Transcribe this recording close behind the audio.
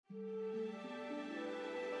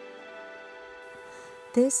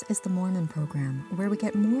This is the Mormon Program, where we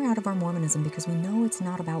get more out of our Mormonism because we know it's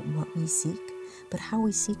not about what we seek, but how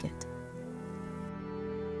we seek it.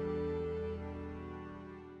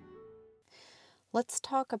 Let's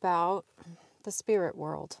talk about the spirit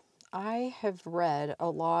world. I have read a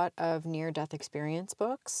lot of near-death experience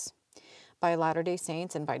books by Latter-day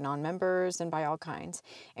Saints and by non-members and by all kinds.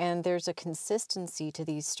 And there's a consistency to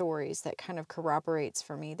these stories that kind of corroborates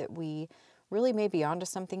for me that we really may be onto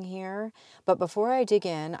something here. But before I dig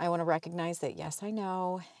in, I want to recognize that, yes, I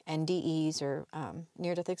know NDEs or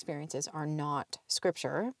near-death experiences are not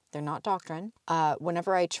scripture. They're not doctrine.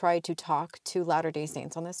 Whenever I try to talk to Latter-day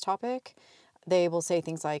Saints on this topic, they will say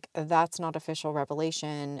things like, that's not official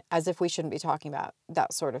revelation, as if we shouldn't be talking about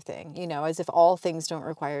that sort of thing, as if all things don't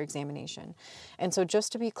require examination. And so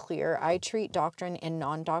just to be clear, I treat doctrine and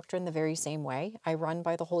non-doctrine the very same way. I run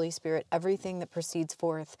by the Holy Spirit everything that proceeds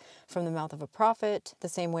forth from the mouth of a prophet, the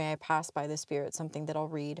same way I pass by the Spirit something that I'll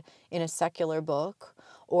read in a secular book.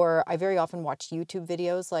 Or I very often watch YouTube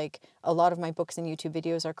videos. Like a lot of my books and YouTube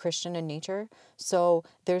videos are Christian in nature. So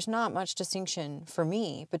there's not much distinction for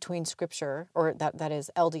me between scripture, or that is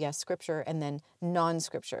LDS scripture, and then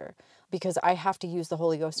non-scripture, because I have to use the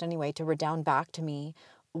Holy Ghost anyway to redound back to me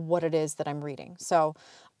what it is that I'm reading. So,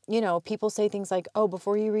 people say things like, oh,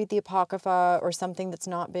 before you read the Apocrypha or something that's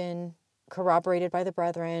not been corroborated by the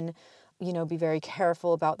brethren, be very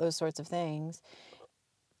careful about those sorts of things.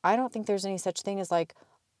 I don't think there's any such thing as like,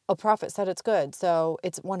 a prophet said it's good, so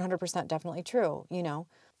it's 100% definitely true,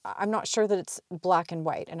 I'm not sure that it's black and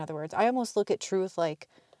white. In other words, I almost look at truth like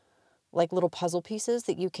little puzzle pieces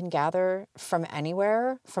that you can gather from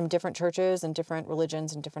anywhere, from different churches and different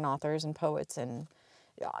religions and different authors and poets, and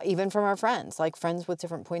even from our friends, like friends with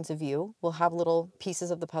different points of view will have little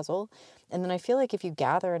pieces of the puzzle. And then I feel like if you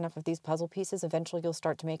gather enough of these puzzle pieces, eventually you'll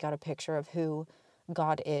start to make out a picture of who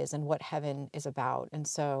God is and what heaven is about. And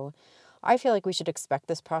so I feel like we should expect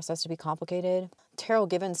this process to be complicated. Terrell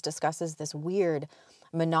Givens discusses this weird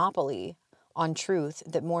monopoly on truth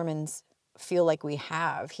that Mormons feel like we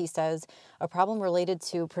have. He says, a problem related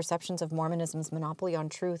to perceptions of Mormonism's monopoly on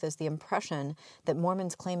truth is the impression that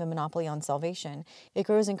Mormons claim a monopoly on salvation. It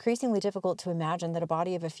grows increasingly difficult to imagine that a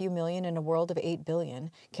body of a few million in a world of 8 billion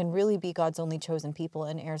can really be God's only chosen people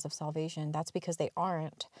and heirs of salvation. That's because they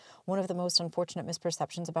aren't. One of the most unfortunate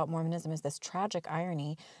misperceptions about Mormonism is this tragic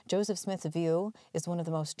irony. Joseph Smith's view is one of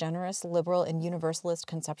the most generous, liberal, and universalist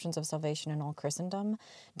conceptions of salvation in all Christendom.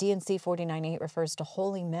 D&C 49:8 refers to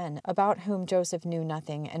holy men about whom Joseph knew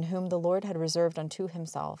nothing and whom the Lord had reserved unto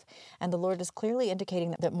himself. And the Lord is clearly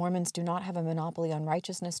indicating that Mormons do not have a monopoly on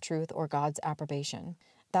righteousness, truth, or God's approbation.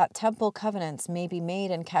 That temple covenants may be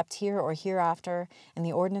made and kept here or hereafter, and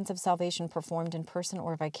the ordinance of salvation performed in person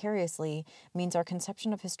or vicariously, means our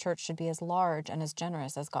conception of his church should be as large and as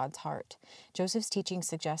generous as God's heart. Joseph's teaching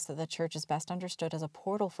suggests that the church is best understood as a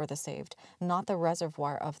portal for the saved, not the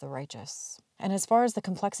reservoir of the righteous. And as far as the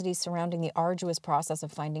complexities surrounding the arduous process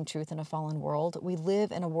of finding truth in a fallen world, we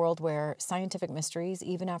live in a world where scientific mysteries,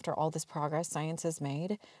 even after all this progress science has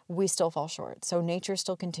made, we still fall short. So nature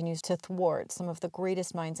still continues to thwart some of the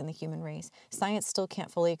greatest minds in the human race. Science still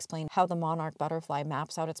can't fully explain how the monarch butterfly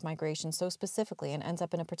maps out its migration so specifically and ends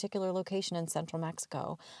up in a particular location in central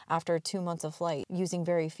Mexico after 2 months of flight using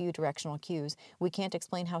very few directional cues. We can't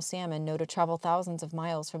explain how salmon know to travel thousands of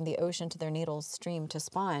miles from the ocean to their natal stream to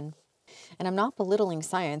spawn. And I'm not belittling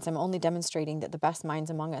science, I'm only demonstrating that the best minds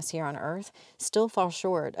among us here on earth still fall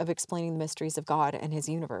short of explaining the mysteries of God and his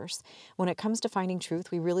universe. When it comes to finding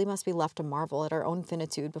truth, we really must be left to marvel at our own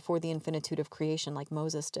finitude before the infinitude of creation like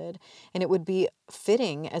Moses did. And it would be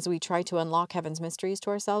fitting as we try to unlock heaven's mysteries to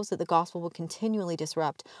ourselves that the gospel will continually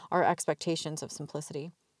disrupt our expectations of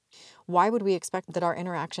simplicity. Why would we expect that our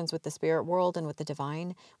interactions with the spirit world and with the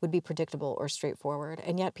divine would be predictable or straightforward?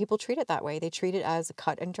 And yet people treat it that way. They treat it as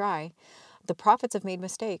cut and dry. The prophets have made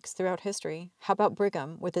mistakes throughout history. How about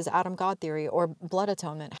Brigham with his Adam God theory or blood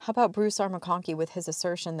atonement? How about Bruce R. McConkie with his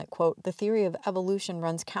assertion that, quote, the theory of evolution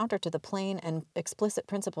runs counter to the plain and explicit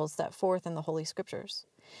principles set forth in the Holy Scriptures?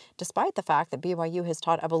 Despite the fact that BYU has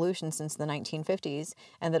taught evolution since the 1950s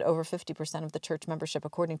and that over 50% of the church membership,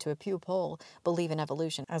 according to a Pew poll, believe in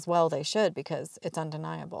evolution. As well they should, because it's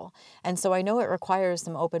undeniable. And so I know it requires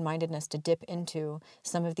some open-mindedness to dip into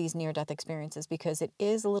some of these near-death experiences because it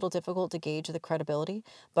is a little difficult to gauge the credibility,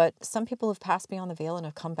 but some people have passed beyond the veil and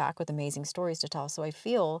have come back with amazing stories to tell. So I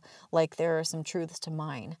feel like there are some truths to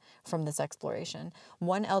mine from this exploration.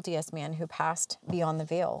 One LDS man who passed beyond the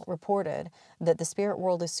veil reported that the spirit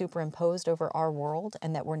world is superimposed over our world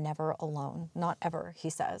and that we're never alone. Not ever, he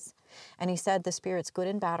says. And he said the spirits good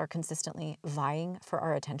and bad are consistently vying for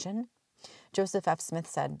our attention. Joseph F. Smith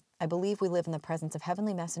said, "I believe we live in the presence of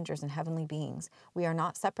heavenly messengers and heavenly beings. We are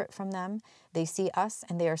not separate from them. They see us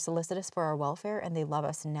and they are solicitous for our welfare, and they love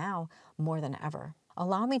us now more than ever."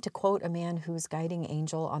 Allow me to quote a man whose guiding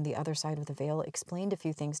angel on the other side of the veil explained a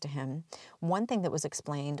few things to him. One thing that was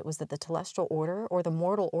explained was that the telestial order, or the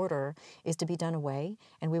mortal order, is to be done away,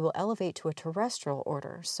 and we will elevate to a terrestrial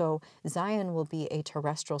order. So Zion will be a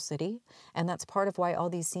terrestrial city, and that's part of why all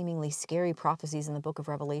these seemingly scary prophecies in the book of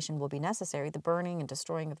Revelation will be necessary. The burning and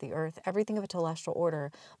destroying of the earth, everything of a telestial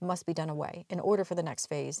order must be done away in order for the next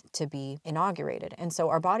phase to be inaugurated. And so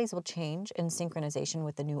our bodies will change in synchronization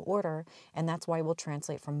with the new order, and that's why we'll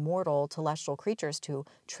translate from mortal telestial creatures to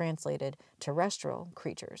translated terrestrial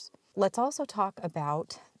creatures. Let's also talk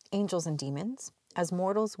about angels and demons. As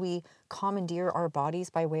mortals, we commandeer our bodies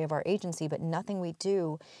by way of our agency, but nothing we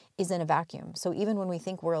do is in a vacuum. So even when we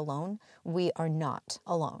think we're alone, we are not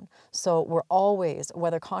alone. So we're always,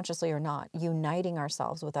 whether consciously or not, uniting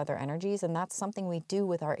ourselves with other energies, and that's something we do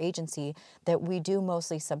with our agency that we do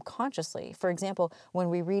mostly subconsciously. For example, when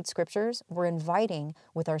we read scriptures, we're inviting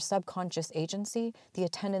with our subconscious agency the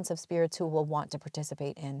attendance of spirits who will want to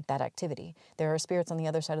participate in that activity. There are spirits on the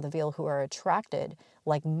other side of the veil who are attracted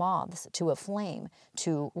like moths to a flame,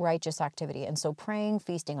 to righteous activity. And so praying,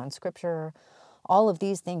 feasting on scripture, all of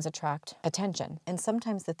these things attract attention. And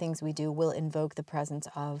sometimes the things we do will invoke the presence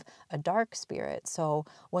of a dark spirit. So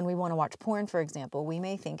when we want to watch porn, for example, we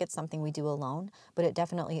may think it's something we do alone, but it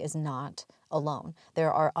definitely is not alone.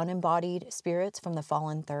 There are unembodied spirits from the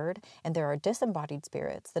fallen third, and there are disembodied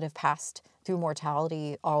spirits that have passed through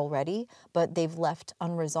mortality already, but they've left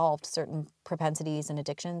unresolved certain propensities and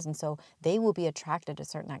addictions, and so they will be attracted to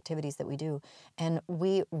certain activities that we do. And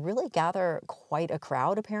we really gather quite a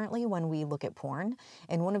crowd, apparently, when we look at porn.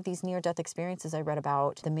 In one of these near-death experiences I read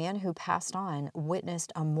about, the man who passed on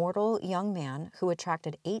witnessed a mortal young man who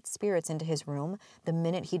attracted 8 spirits into his room the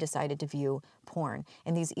minute he decided to view porn.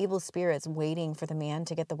 And these evil spirits waiting for the man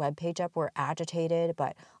to get the webpage up were agitated,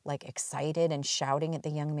 but like excited and shouting at the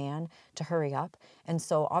young man to hurry up. And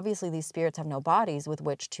so obviously these spirits have no bodies with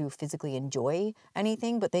which to physically enjoy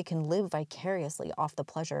anything, but they can live vicariously off the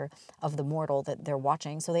pleasure of the mortal that they're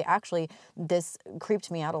watching. So they actually, this creeped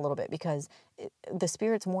me out a little bit because the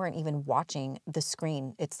spirits weren't even watching the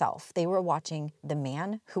screen itself. They were watching the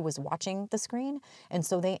man who was watching the screen. And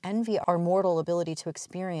so they envy our mortal ability to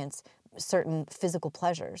experience certain physical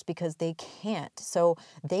pleasures because they can't. So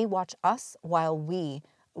they watch us while we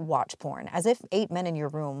watch porn, as if 8 men in your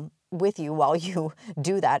room with you while you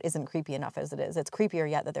do that isn't creepy enough as it is. It's creepier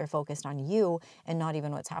yet that they're focused on you and not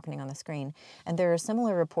even what's happening on the screen. And there are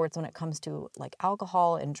similar reports when it comes to like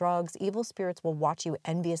alcohol and drugs. Evil spirits will watch you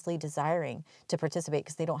enviously desiring to participate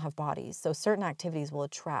because they don't have bodies. So certain activities will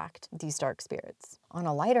attract these dark spirits. On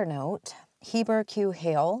a lighter note, Heber Q.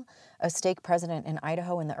 Hale, a stake president in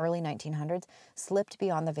Idaho in the early 1900s, slipped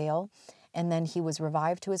beyond the veil, and then he was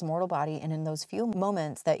revived to his mortal body. And in those few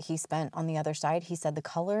moments that he spent on the other side, he said the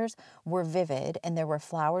colors were vivid and there were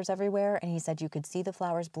flowers everywhere. And he said you could see the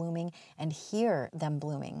flowers blooming and hear them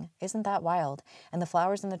blooming. Isn't that wild? And the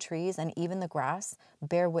flowers and the trees and even the grass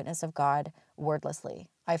bear witness of God wordlessly.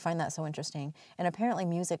 I find that so interesting. And apparently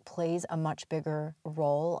music plays a much bigger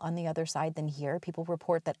role on the other side than here. People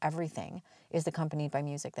report that everything is accompanied by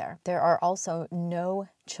music there. There are also no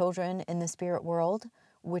children in the spirit world,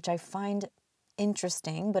 which I find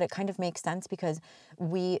interesting, but it kind of makes sense because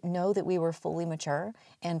we know that we were fully mature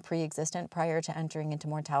and pre-existent prior to entering into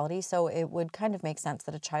mortality. So it would kind of make sense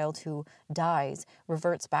that a child who dies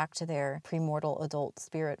reverts back to their premortal adult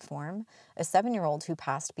spirit form. A 7-year-old who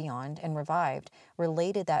passed beyond and revived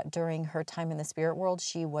related that during her time in the spirit world,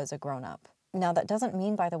 she was a grown-up. Now, that doesn't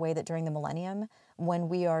mean, by the way, that during the millennium, when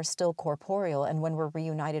we are still corporeal and when we're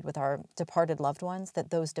reunited with our departed loved ones, that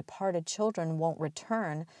those departed children won't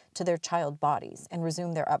return to their child bodies and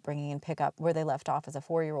resume their upbringing and pick up where they left off as a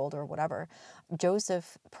 4-year-old or whatever.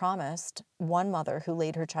 Joseph promised one mother who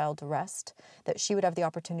laid her child to rest that she would have the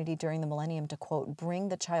opportunity during the millennium to, quote, bring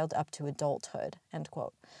the child up to adulthood, end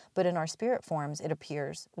quote. But in our spirit forms, it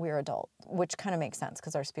appears we're adult, which kind of makes sense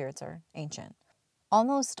because our spirits are ancient.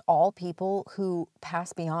 Almost all people who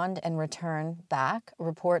pass beyond and return back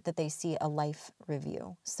report that they see a life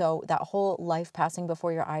review. So that whole life passing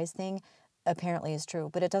before your eyes thing apparently is true,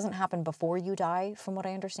 but it doesn't happen before you die, from what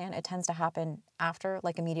I understand. It tends to happen after,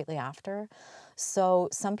 like immediately after. So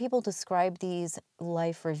some people describe these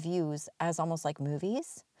life reviews as almost like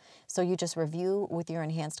movies. So you just review with your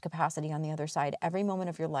enhanced capacity on the other side every moment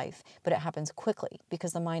of your life, but it happens quickly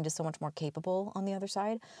because the mind is so much more capable on the other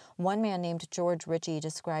side. One man named George Ritchie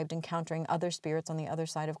described encountering other spirits on the other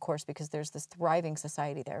side, of course, because there's this thriving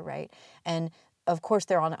society there, right? And of course,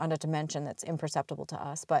 they're on a dimension that's imperceptible to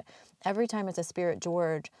us, but every time as a Spirit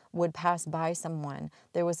George would pass by someone,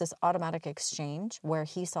 there was this automatic exchange where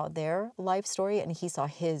he saw their life story and he saw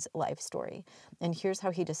his life story. And here's how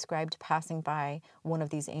he described passing by one of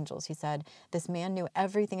these angels. He said, "This man knew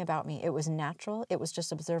everything about me. It was natural. It was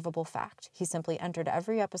just observable fact. He simply entered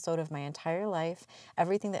every episode of my entire life.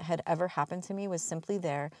 Everything that had ever happened to me was simply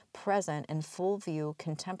there, present in full view,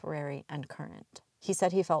 contemporary and current." He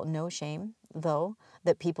said he felt no shame, though,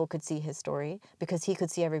 that people could see his story because he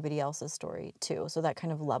could see everybody else's story too. So that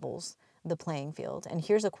kind of levels the playing field. And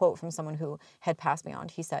here's a quote from someone who had passed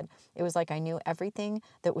beyond. He said, "It was like I knew everything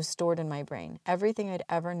that was stored in my brain. Everything I'd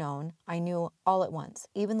ever known, I knew all at once.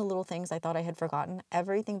 Even the little things I thought I had forgotten,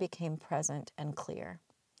 everything became present and clear."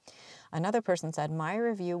 Another person said, "My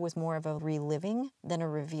review was more of a reliving than a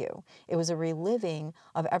review. It was a reliving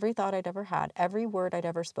of every thought I'd ever had, every word I'd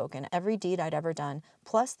ever spoken, every deed I'd ever done,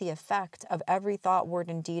 plus the effect of every thought, word,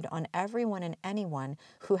 and deed on everyone and anyone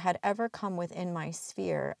who had ever come within my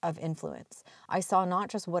sphere of influence. I saw not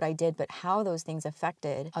just what I did, but how those things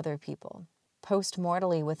affected other people."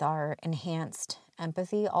 Post-mortally, with our enhanced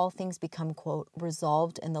empathy, all things become, quote,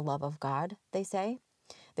 "resolved in the love of God," they say.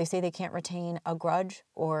 They say they can't retain a grudge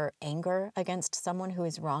or anger against someone who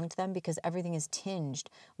has wronged them because everything is tinged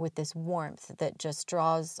with this warmth that just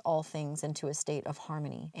draws all things into a state of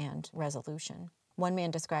harmony and resolution. One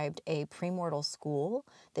man described a premortal school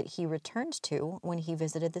that he returned to when he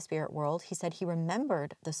visited the spirit world. He said he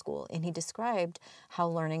remembered the school and he described how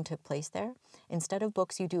learning took place there. Instead of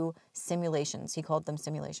books, you do simulations. He called them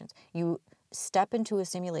simulations. You step into a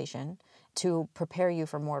simulation to prepare you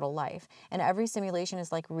for mortal life. And every simulation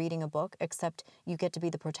is like reading a book, except you get to be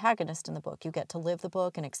the protagonist in the book. You get to live the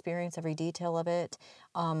book and experience every detail of it,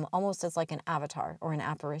 almost as like an avatar or an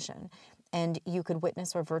apparition. And you could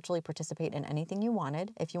witness or virtually participate in anything you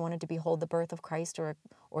wanted. If you wanted to behold the birth of Christ or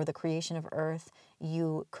the creation of earth,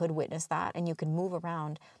 you could witness that, and you could move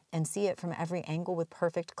around and see it from every angle with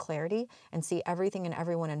perfect clarity and see everything and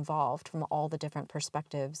everyone involved from all the different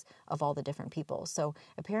perspectives of all the different people. So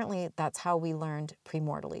apparently that's how we learned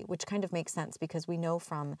premortally, which kind of makes sense because we know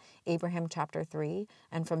from Abraham chapter 3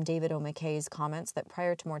 and from David O. McKay's comments that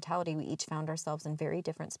prior to mortality, we each found ourselves in very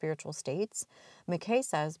different spiritual states. McKay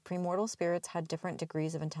says premortal spirits had different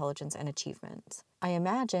degrees of intelligence and achievements. I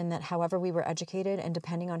imagine that however we were educated and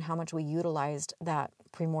depending on how much we utilized that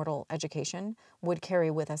premortal education would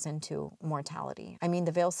carry with us into mortality. I mean,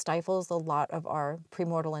 the veil stifles a lot of our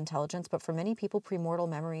premortal intelligence, but for many people, premortal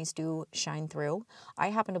memories do shine through. I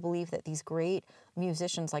happen to believe that these great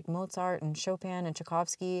musicians like Mozart and Chopin and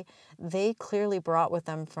Tchaikovsky, they clearly brought with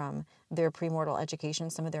them from their premortal education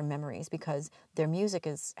some of their memories because their music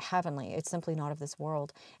is heavenly. It's simply not of this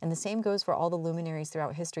world. And the same goes for all the luminaries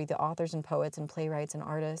throughout history, the authors and poets and playwrights and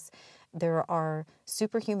artists. There are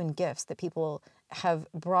superhuman gifts that people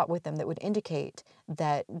have brought with them that would indicate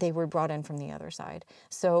that they were brought in from the other side.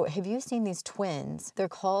 So have you seen these twins? They're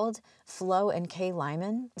called Flo and Kay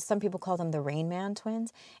Lyman. Some people call them the Rain Man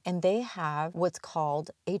twins, and they have what's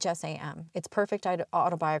called HSAM. It's perfect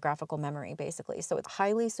autobiographical memory, basically. So it's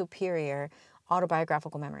highly superior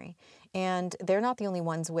autobiographical memory. And they're not the only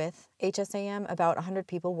ones with HSAM. About 100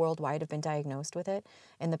 people worldwide have been diagnosed with it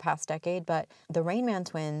in the past decade. But the Rain Man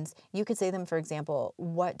twins, you could say them, for example,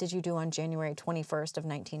 "What did you do on January 21st of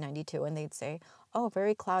 1992? And they'd say, "Oh,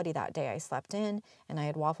 very cloudy that day. I slept in and I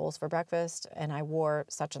had waffles for breakfast and I wore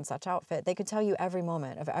such and such outfit." They could tell you every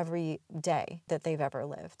moment of every day that they've ever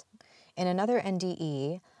lived. In another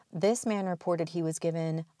NDE, this man reported he was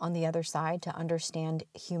given on the other side to understand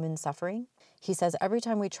human suffering. He says, every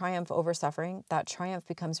time we triumph over suffering, that triumph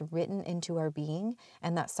becomes written into our being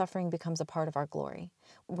and that suffering becomes a part of our glory,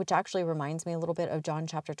 which actually reminds me a little bit of John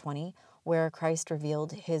chapter 20, where Christ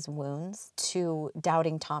revealed his wounds to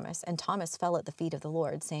doubting Thomas. And Thomas fell at the feet of the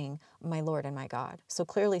Lord saying, "My Lord and my God." So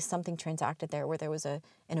clearly something transacted there where there was an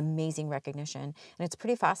amazing recognition. And it's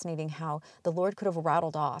pretty fascinating how the Lord could have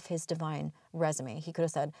rattled off his divine resume. He could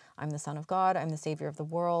have said, "I'm the Son of God, I'm the Savior of the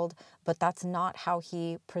world," but that's not how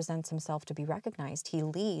he presents himself to be recognized. He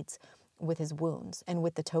leads with his wounds and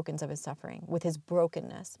with the tokens of his suffering, with his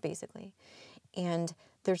brokenness, basically. And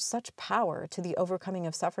there's such power to the overcoming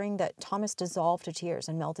of suffering that Thomas dissolved to tears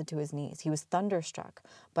and melted to his knees. He was thunderstruck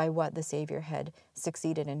by what the Savior had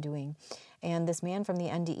succeeded in doing. And this man from the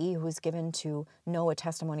NDE who was given to know a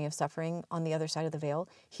testimony of suffering on the other side of the veil,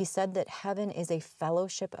 he said that heaven is a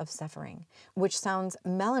fellowship of suffering, which sounds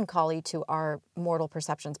melancholy to our mortal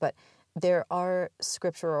perceptions, but There are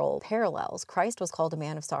scriptural parallels. Christ was called a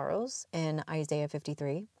man of sorrows in Isaiah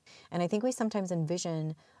 53. And I think we sometimes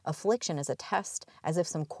envision affliction as a test, as if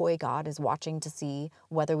some coy God is watching to see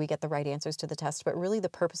whether we get the right answers to the test. But really, the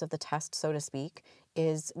purpose of the test, so to speak,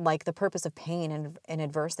 is like the purpose of pain and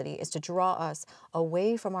adversity, is to draw us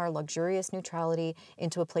away from our luxurious neutrality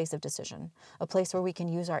into a place of decision, a place where we can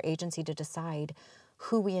use our agency to decide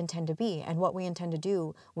who we intend to be and what we intend to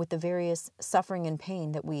do with the various suffering and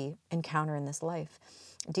pain that we encounter in this life.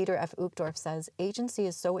 Dieter F. Uchtdorf says, agency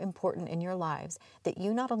is so important in your lives that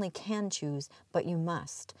you not only can choose, but you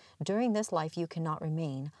must. During this life, you cannot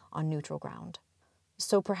remain on neutral ground.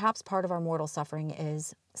 So perhaps part of our mortal suffering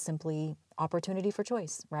is simply opportunity for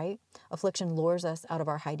choice, right? Affliction lures us out of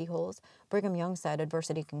our hidey holes. Brigham Young said,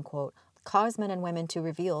 adversity can, quote, cause men and women to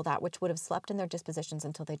reveal that which would have slept in their dispositions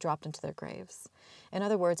until they dropped into their graves. In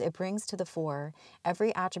other words, it brings to the fore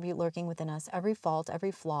every attribute lurking within us, every fault,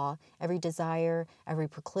 every flaw, every desire, every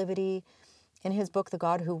proclivity. In his book, The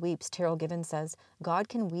God Who Weeps, Terrell Given says, God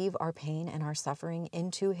can weave our pain and our suffering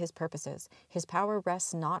into his purposes. His power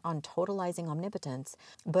rests not on totalizing omnipotence,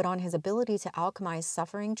 but on his ability to alchemize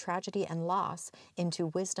suffering, tragedy, and loss into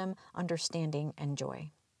wisdom, understanding, and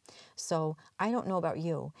joy. So I don't know about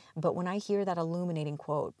you, but when I hear that illuminating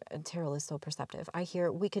quote, Terrell is so perceptive, I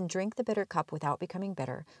hear we can drink the bitter cup without becoming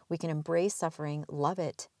bitter. We can embrace suffering, love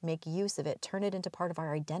it, make use of it, turn it into part of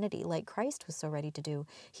our identity like Christ was so ready to do.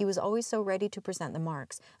 He was always so ready to present the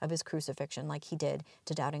marks of his crucifixion like he did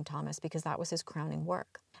to doubting Thomas because that was his crowning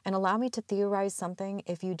work. And allow me to theorize something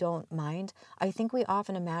if you don't mind. I think we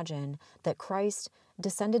often imagine that Christ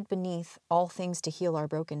descended beneath all things to heal our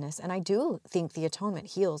brokenness. And I do think the atonement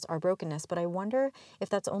heals our brokenness, but I wonder if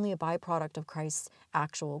that's only a byproduct of Christ's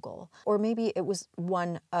actual goal. Or maybe it was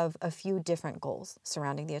one of a few different goals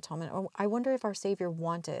surrounding the atonement. Or I wonder if our Savior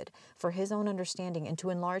wanted for his own understanding and to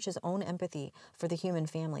enlarge his own empathy for the human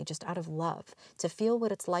family, just out of love, to feel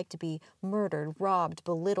what it's like to be murdered, robbed,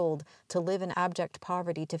 belittled, to live in abject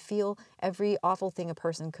poverty, to feel every awful thing a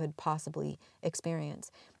person could possibly experience.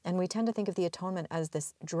 And we tend to think of the atonement as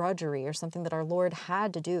this drudgery or something that our Lord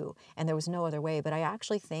had to do and there was no other way. But I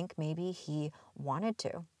actually think maybe he wanted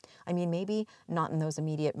to. I mean, maybe not in those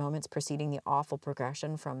immediate moments preceding the awful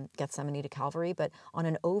progression from Gethsemane to Calvary, but on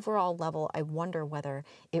an overall level, I wonder whether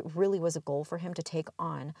it really was a goal for him to take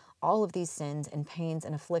on all of these sins and pains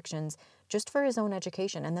and afflictions just for his own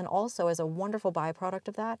education. And then also, as a wonderful byproduct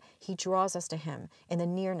of that, he draws us to him in the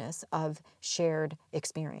nearness of shared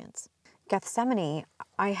experience. Gethsemane,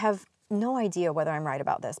 I have no idea whether I'm right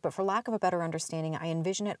about this, but for lack of a better understanding, I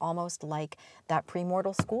envision it almost like that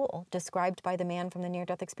premortal school described by the man from the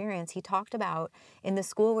near-death experience. He talked about in the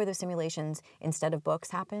school where the simulations instead of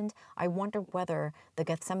books happened. I wonder whether the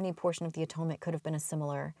Gethsemane portion of the atonement could have been a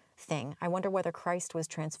similar thing. I wonder whether Christ was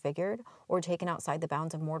transfigured or taken outside the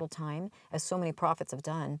bounds of mortal time, as so many prophets have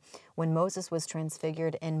done. When Moses was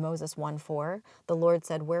transfigured in Moses 1:4, the Lord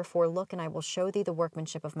said, "Wherefore look, and I will show thee the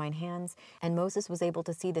workmanship of mine hands." And Moses was able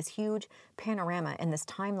to see this huge panorama and this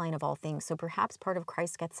timeline of all things. So perhaps part of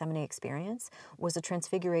Christ's Gethsemane experience was a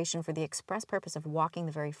transfiguration for the express purpose of walking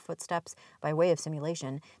the very footsteps by way of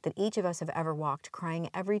simulation that each of us have ever walked, crying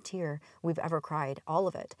every tear we've ever cried, all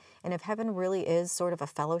of it. And if heaven really is sort of a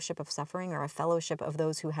fellowship of suffering or a fellowship of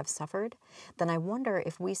those who have suffered, then I wonder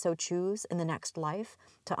if we so choose in the next life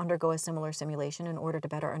to undergo a similar simulation in order to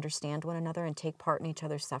better understand one another and take part in each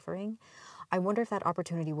other's suffering. I wonder if that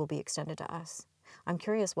opportunity will be extended to us. I'm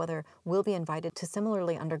curious whether we'll be invited to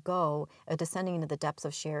similarly undergo a descending into the depths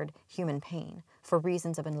of shared human pain for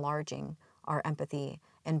reasons of enlarging our empathy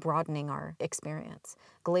and broadening our experience.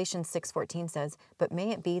 Galatians 6:14 says, "But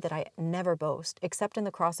may it be that I never boast, except in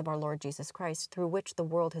the cross of our Lord Jesus Christ, through which the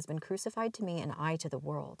world has been crucified to me and I to the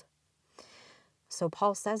world." So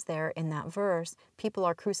Paul says there in that verse, people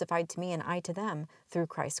are crucified to me and I to them through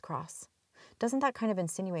Christ's cross. Doesn't that kind of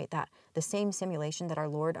insinuate that the same simulation that our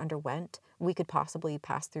Lord underwent, we could possibly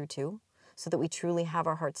pass through too, so that we truly have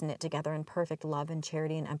our hearts knit together in perfect love and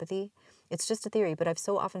charity and empathy? It's just a theory, but I've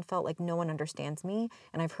so often felt like no one understands me,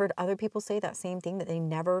 and I've heard other people say that same thing, that they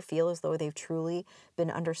never feel as though they've truly been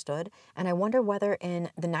understood. And I wonder whether in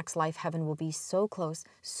the next life heaven will be so close,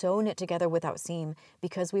 so knit together without seam,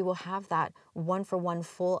 because we will have that one-for-one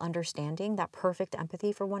full understanding, that perfect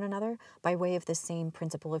empathy for one another by way of this same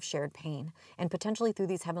principle of shared pain. And potentially through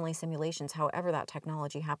these heavenly simulations, however that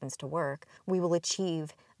technology happens to work, we will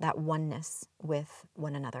achieve that oneness with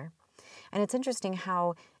one another. And it's interesting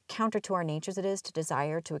how counter to our natures it is to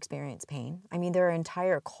desire to experience pain. I mean, there are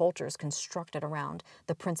entire cultures constructed around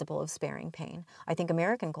the principle of sparing pain. I think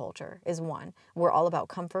American culture is one. We're all about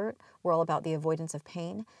comfort. We're all about the avoidance of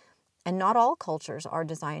pain. And not all cultures are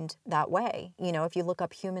designed that way. You know, if you look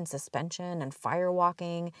up human suspension and fire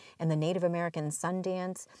walking and the Native American sun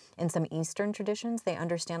dance, in some Eastern traditions, they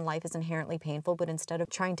understand life is inherently painful, but instead of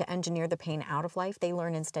trying to engineer the pain out of life, they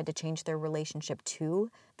learn instead to change their relationship to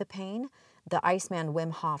the pain. The Iceman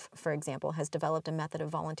Wim Hof, for example, has developed a method of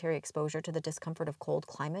voluntary exposure to the discomfort of cold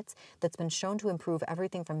climates that's been shown to improve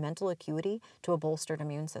everything from mental acuity to a bolstered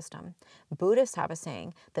immune system. Buddhists have a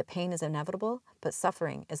saying that pain is inevitable, but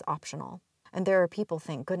suffering is optional. And there are people,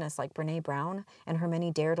 thank goodness, like Brene Brown and her many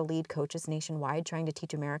Dare to Lead coaches nationwide trying to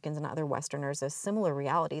teach Americans and other Westerners a similar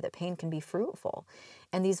reality that pain can be fruitful.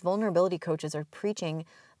 And these vulnerability coaches are preaching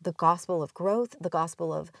the gospel of growth, the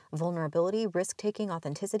gospel of vulnerability, risk-taking,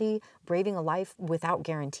 authenticity, braving a life without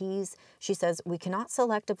guarantees. She says, we cannot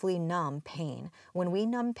selectively numb pain. When we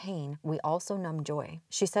numb pain, we also numb joy.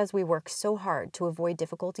 She says we work so hard to avoid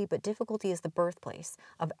difficulty, but difficulty is the birthplace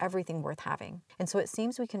of everything worth having. And so it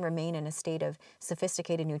seems we can remain in a state of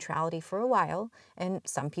sophisticated neutrality for a while, and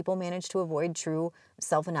some people manage to avoid true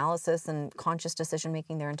self-analysis and conscious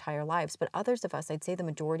decision-making their entire lives. But others of us, I'd say the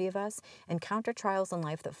majority of us, encounter trials in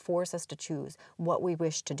life that force us to choose what we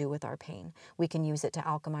wish to do with our pain. We can use it to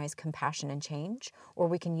alchemize compassion and change, or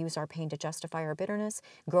we can use our pain to justify our bitterness,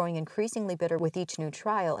 growing increasingly bitter with each new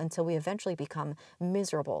trial until we eventually become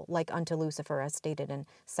miserable, like unto Lucifer, as stated in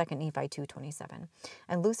 2 Nephi 2:27.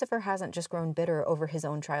 And Lucifer hasn't just grown bitter over his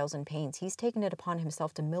own trials and pains. He's taken it upon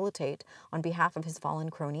himself to militate on behalf of his fallen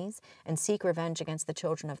cronies and seek revenge against the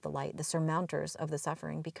children of the light, the surmounters of the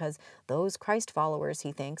suffering, because those Christ followers,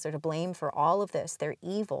 he thinks, are to blame for all of this. They're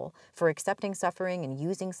evil for accepting suffering and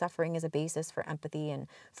using suffering as a basis for empathy and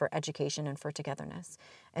for education and for togetherness.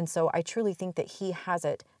 And so I truly think that he has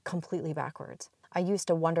it completely backwards. I used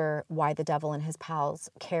to wonder why the devil and his pals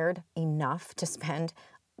cared enough to spend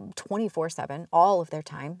 24/7, all of their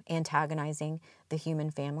time, antagonizing the human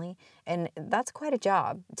family. And that's quite a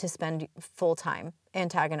job to spend full time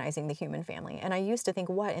antagonizing the human family. And I used to think,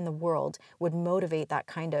 what in the world would motivate that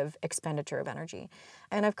kind of expenditure of energy?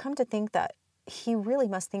 And I've come to think that he really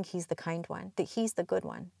must think he's the kind one, that he's the good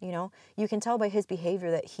one. You know, you can tell by his behavior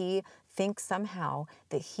that he thinks somehow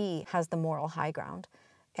that he has the moral high ground.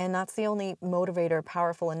 And that's the only motivator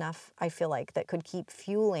powerful enough, I feel like, that could keep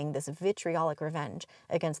fueling this vitriolic revenge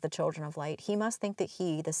against the children of light. He must think that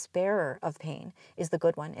he, the sparer of pain, is the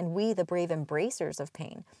good one, and we, the brave embracers of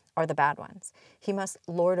pain, are the bad ones. He must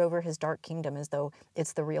lord over his dark kingdom as though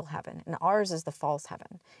it's the real heaven, and ours is the false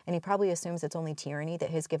heaven. And he probably assumes it's only tyranny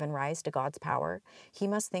that has given rise to God's power. He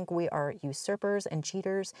must think we are usurpers and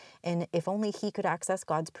cheaters, and if only he could access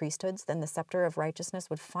God's priesthoods, then the scepter of righteousness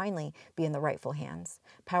would finally be in the rightful hands.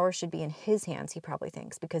 Power should be in his hands, he probably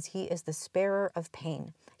thinks, because he is the sparer of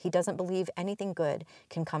pain. He doesn't believe anything good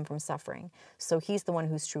can come from suffering. So he's the one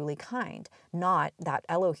who's truly kind, not that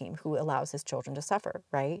Elohim who allows his children to suffer,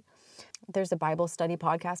 right? There's a Bible study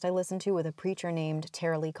podcast I listen to with a preacher named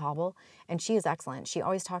Tara Lee Cobble, and she is excellent. She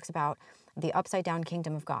always talks about the upside down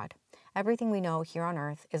kingdom of God. Everything we know here on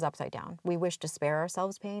earth is upside down. We wish to spare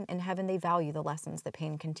ourselves pain. In heaven, they value the lessons that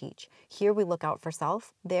pain can teach. Here, we look out for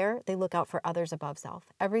self. There, they look out for others above self.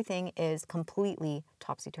 Everything is completely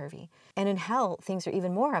topsy-turvy. And in hell, things are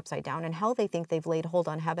even more upside down. In hell, they think they've laid hold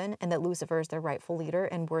on heaven and that Lucifer is their rightful leader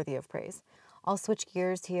and worthy of praise. I'll switch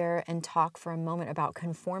gears here and talk for a moment about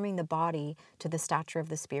conforming the body to the stature of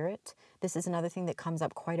the spirit. This is another thing that comes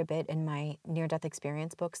up quite a bit in my near-death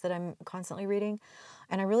experience books that I'm constantly reading.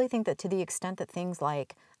 And I really think that to the extent that things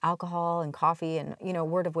like alcohol and coffee and,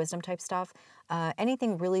 word of wisdom type stuff,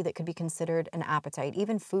 anything really that could be considered an appetite,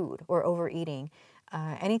 even food or overeating,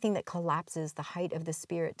 anything that collapses the height of the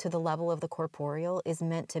spirit to the level of the corporeal is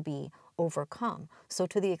meant to be overcome. So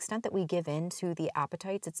to the extent that we give in to the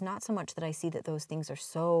appetites, it's not so much that I see that those things are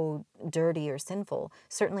so dirty or sinful.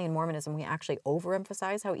 Certainly in Mormonism, we actually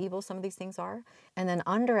overemphasize how evil some of these things are, and then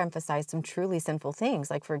underemphasize some truly sinful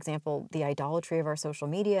things, like, for example, the idolatry of our social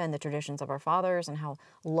media and the traditions of our fathers, and how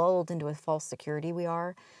lulled into a false security we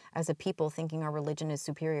are as a people, thinking our religion is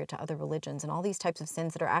superior to other religions, and all these types of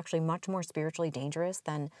sins that are actually much more spiritually dangerous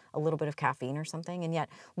than a little bit of caffeine or something. And yet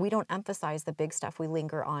we don't emphasize the big stuff. We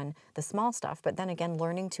linger on the small stuff. But then again,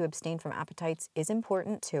 learning to abstain from appetites is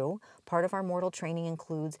important too. Part of our mortal training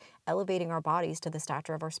includes elevating our bodies to the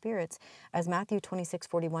stature of our spirits. As Matthew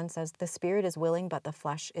 26:41 says, the spirit is willing, but the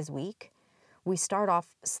flesh is weak. We start off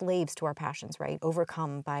slaves to our passions, right?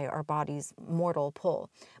 Overcome by our body's mortal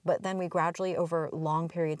pull. But then we gradually, over long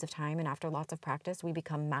periods of time and after lots of practice, we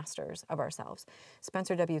become masters of ourselves.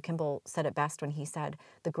 Spencer W. Kimball said it best when he said,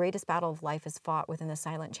 the greatest battle of life is fought within the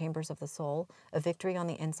silent chambers of the soul. A victory on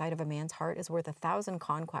the inside of a man's heart is worth 1,000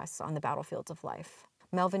 conquests on the battlefields of life.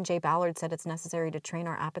 Melvin J. Ballard said it's necessary to train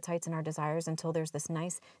our appetites and our desires until there's this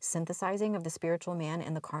nice synthesizing of the spiritual man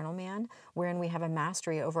and the carnal man, wherein we have a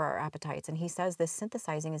mastery over our appetites. And he says this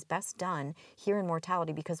synthesizing is best done here in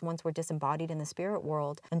mortality, because once we're disembodied in the spirit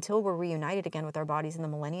world, until we're reunited again with our bodies in the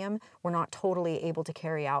millennium, we're not totally able to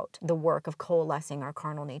carry out the work of coalescing our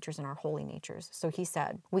carnal natures and our holy natures. So he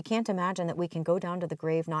said, we can't imagine that we can go down to the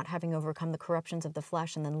grave not having overcome the corruptions of the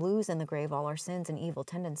flesh and then lose in the grave all our sins and evil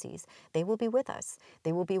tendencies. They will be with us.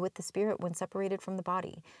 They will be with the spirit when separated from the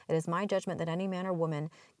body. It is my judgment that any man or woman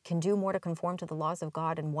can do more to conform to the laws of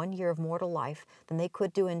God in 1 year of mortal life than they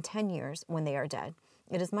could do in 10 years when they are dead.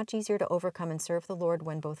 It is much easier to overcome and serve the Lord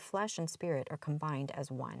when both flesh and spirit are combined as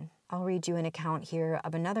one. I'll read you an account here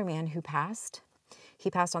of another man who passed. He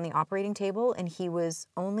passed on the operating table, and he was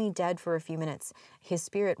only dead for a few minutes. His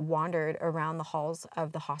spirit wandered around the halls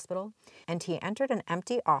of the hospital, and he entered an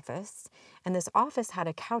empty office, and this office had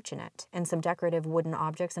a couch in it and some decorative wooden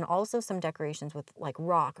objects and also some decorations with like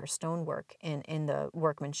rock or stonework in the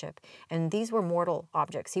workmanship. And these were mortal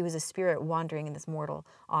objects. He was a spirit wandering in this mortal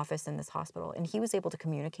office in this hospital, and he was able to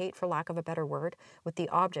communicate, for lack of a better word, with the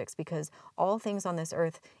objects, because all things on this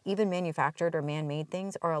earth, even manufactured or man-made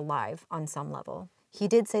things, are alive on some level. He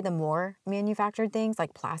did say the more manufactured things,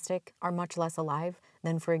 like plastic, are much less alive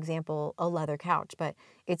than, for example, a leather couch. But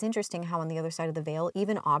it's interesting how on the other side of the veil,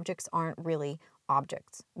 even objects aren't really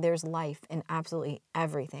objects. There's life in absolutely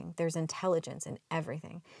everything. There's intelligence in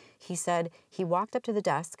everything. He said he walked up to the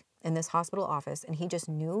desk in this hospital office, and he just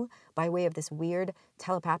knew by way of this weird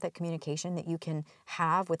telepathic communication that you can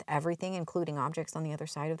have with everything, including objects on the other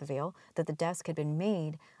side of the veil, that the desk had been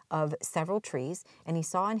made of several trees, and he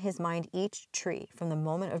saw in his mind each tree from the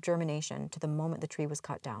moment of germination to the moment the tree was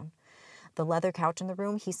cut down. The leather couch in the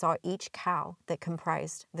room, he saw each cow that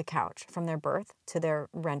comprised the couch from their birth to their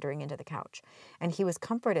rendering into the couch. And he was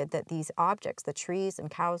comforted that these objects, the trees and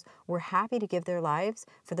cows, were happy to give their lives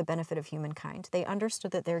for the benefit of humankind. They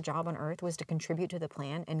understood that their job on earth was to contribute to the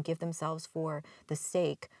plan and give themselves for the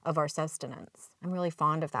sake of our sustenance. I'm really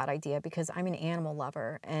fond of that idea because I'm an animal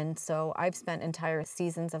lover. And so I've spent entire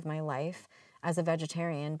seasons of my life as a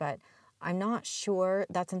vegetarian, but I'm not sure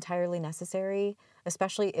that's entirely necessary,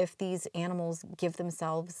 especially if these animals give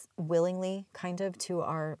themselves willingly, kind of, to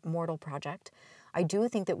our mortal project. I do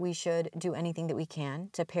think that we should do anything that we can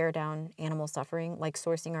to pare down animal suffering, like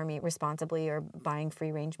sourcing our meat responsibly or buying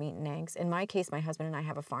free-range meat and eggs. In my case, my husband and I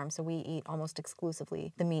have a farm, so we eat almost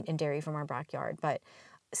exclusively the meat and dairy from our backyard. But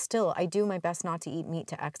still, I do my best not to eat meat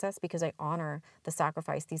to excess because I honor the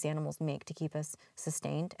sacrifice these animals make to keep us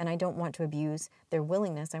sustained, and I don't want to abuse their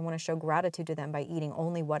willingness. I want to show gratitude to them by eating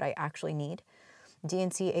only what I actually need.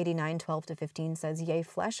 D&C 89:12-15 says, Yea,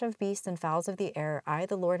 flesh of beasts and fowls of the air, I,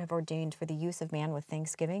 the Lord, have ordained for the use of man with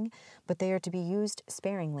thanksgiving, but they are to be used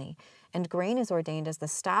sparingly. And grain is ordained as the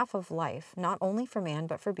staff of life, not only for man,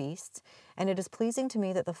 but for beasts. And it is pleasing to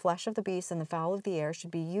me that the flesh of the beasts and the fowl of the air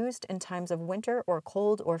should be used in times of winter or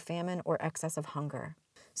cold or famine or excess of hunger.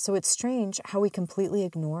 So it's strange how we completely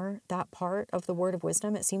ignore that part of the word of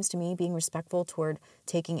wisdom. It seems to me being respectful toward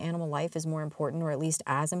taking animal life is more important, or at least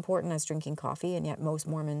as important as drinking coffee, and yet most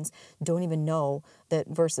Mormons don't even know that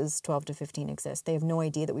verses 12-15 exist. They have no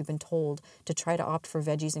idea that we've been told to try to opt for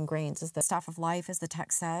veggies and grains as the staff of life, as the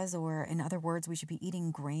text says, or in other words, we should be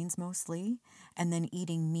eating grains mostly, and then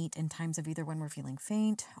eating meat in times of either when we're feeling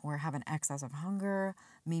faint or have an excess of hunger.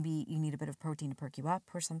 Maybe you need a bit of protein to perk you up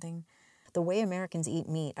or something. The way Americans eat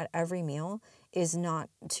meat at every meal is not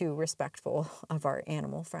too respectful of our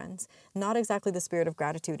animal friends. Not exactly the spirit of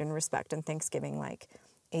gratitude and respect and thanksgiving like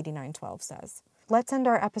 89:12 says. Let's end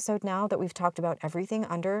our episode now that we've talked about everything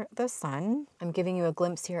under the sun. I'm giving you a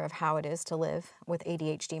glimpse here of how it is to live with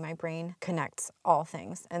ADHD. My brain connects all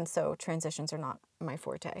things, and so transitions are not my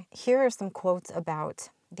forte. Here are some quotes about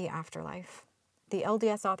the afterlife. The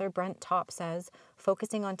LDS author Brent Topp says,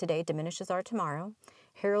 focusing on today diminishes our tomorrow.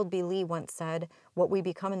 Harold B. Lee once said, what we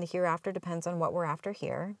become in the hereafter depends on what we're after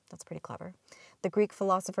here. That's pretty clever. The Greek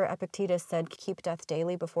philosopher Epictetus said, keep death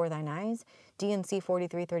daily before thine eyes. D&C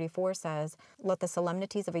 43:34 says, let the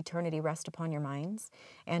solemnities of eternity rest upon your minds.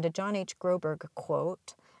 And a John H. Groberg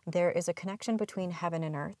quote, there is a connection between heaven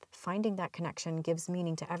and earth. Finding that connection gives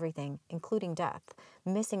meaning to everything, including death.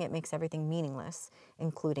 Missing it makes everything meaningless,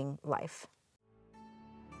 including life.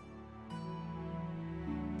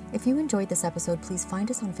 If you enjoyed this episode, please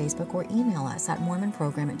find us on Facebook or email us at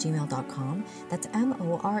mormonprogram@gmail.com. That's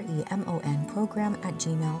MOREMON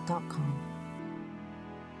program@gmail.com.